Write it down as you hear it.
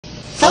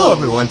Hello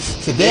everyone.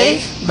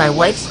 Today my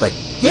wife's put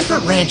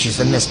different ranches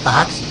in this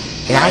box,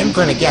 and I'm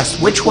going to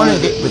guess which one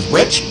of it was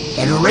which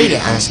and rate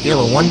it on a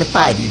scale of 1 to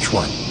 5 each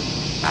one.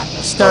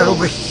 I'll start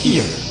over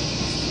here.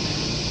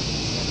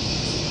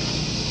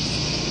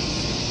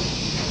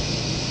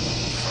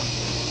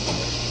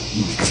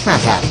 It's not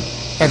bad.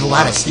 Has a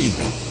lot of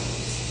seasoning.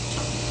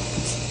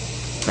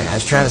 Alright,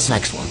 let's try this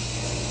next one.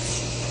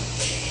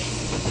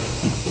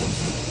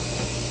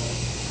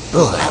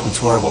 Oh, that one's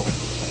horrible.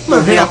 I'm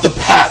gonna rate off the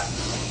pat.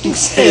 You can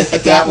say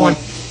that one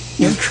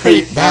is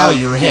Great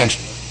Valley Ranch.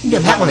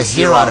 Give that one a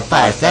 0 out of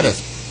 5. That is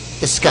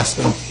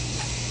disgusting.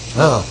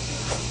 Oh.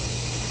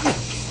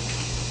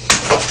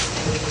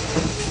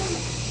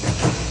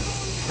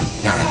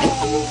 Alright.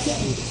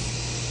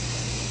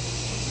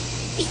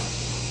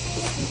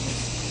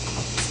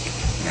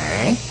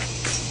 Alright.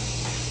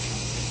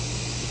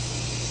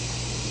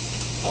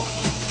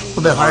 A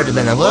little bit harder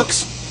than it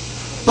looks,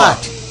 but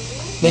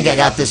I think I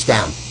got this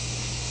down.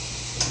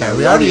 Now,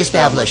 we already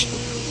established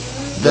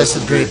this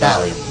is Great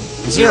Valley.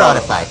 0 out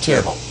of 5.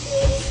 Terrible.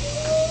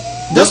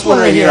 This one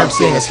right here I'm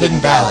seeing is Hidden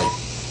Valley.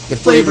 The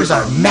flavors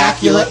are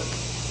immaculate,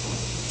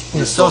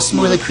 and it's so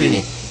smoothly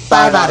creamy.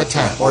 5 out of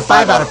 10, or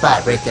 5 out of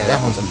 5 right there.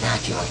 That one's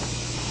immaculate.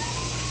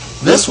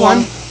 This one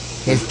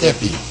is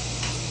iffy.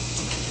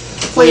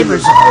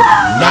 Flavors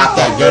are not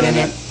that good in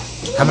it.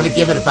 I'm going to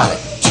give it about a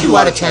 2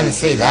 out of 10 and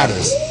say that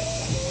is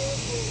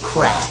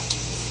crap.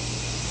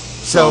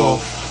 So,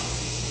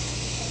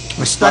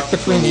 respect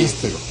between these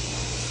two.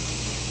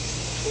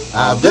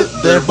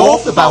 They're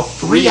both about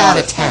 3 out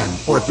of 10,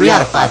 or 3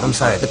 out of 5, I'm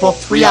sorry. They're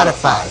both 3 out of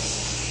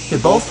 5. They're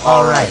both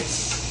alright.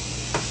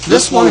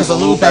 This one is a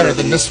little better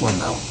than this one,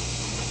 though.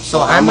 So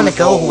I'm going to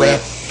go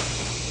with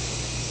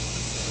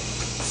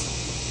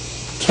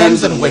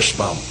Ken's and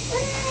Wishbone.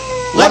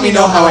 Let me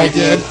know how I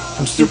did.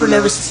 I'm super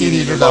nervous to see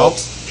these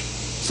results.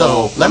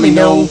 So let me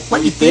know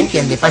what you think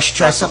and if I should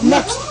try something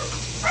next.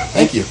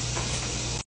 Thank you.